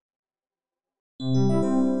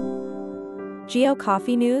Geo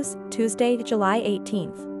Coffee News, Tuesday, July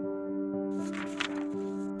 18th.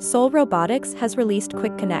 Seoul Robotics has released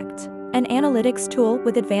Quick Connect, an analytics tool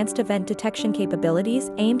with advanced event detection capabilities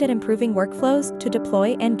aimed at improving workflows to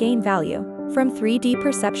deploy and gain value from 3D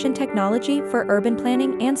perception technology for urban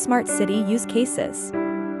planning and smart city use cases.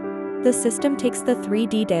 The system takes the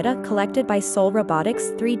 3D data collected by Seoul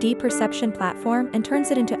Robotics' 3D perception platform and turns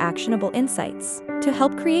it into actionable insights to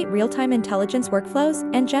help create real-time intelligence workflows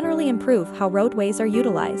and generally improve how roadways are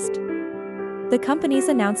utilized. The company's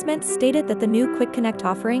announcement stated that the new Quick Connect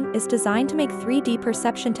offering is designed to make 3D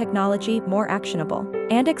perception technology more actionable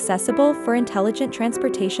and accessible for intelligent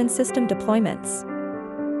transportation system deployments.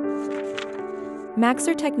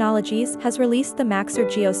 Maxar Technologies has released the Maxar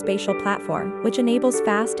Geospatial Platform, which enables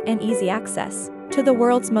fast and easy access to the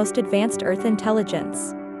world's most advanced Earth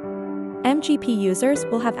intelligence. MGP users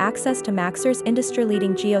will have access to Maxar's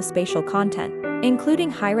industry-leading geospatial content,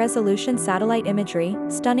 including high-resolution satellite imagery,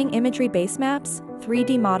 stunning imagery base maps,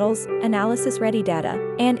 3D models, analysis-ready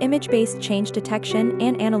data, and image-based change detection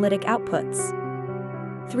and analytic outputs.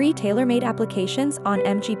 3 tailor-made applications on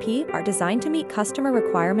MGP are designed to meet customer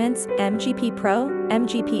requirements: MGP Pro,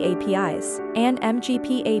 MGP APIs, and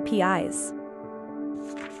MGP APIs.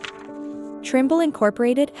 Trimble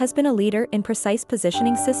Incorporated has been a leader in precise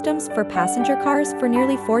positioning systems for passenger cars for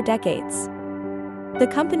nearly 4 decades. The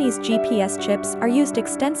company's GPS chips are used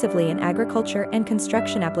extensively in agriculture and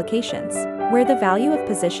construction applications, where the value of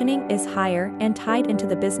positioning is higher and tied into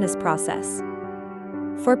the business process.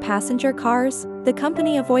 For passenger cars, the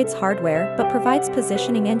company avoids hardware but provides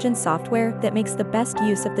positioning engine software that makes the best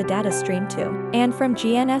use of the data stream to and from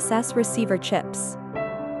GNSS receiver chips.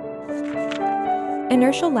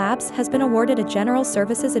 Inertial Labs has been awarded a General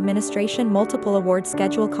Services Administration multiple award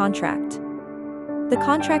schedule contract. The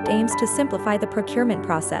contract aims to simplify the procurement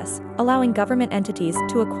process, allowing government entities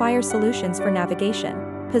to acquire solutions for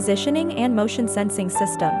navigation, positioning, and motion sensing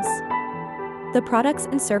systems. The products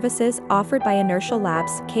and services offered by Inertial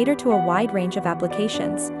Labs cater to a wide range of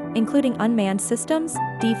applications, including unmanned systems,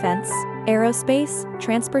 defense, aerospace,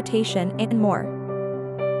 transportation, and more.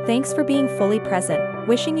 Thanks for being fully present.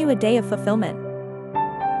 Wishing you a day of fulfillment.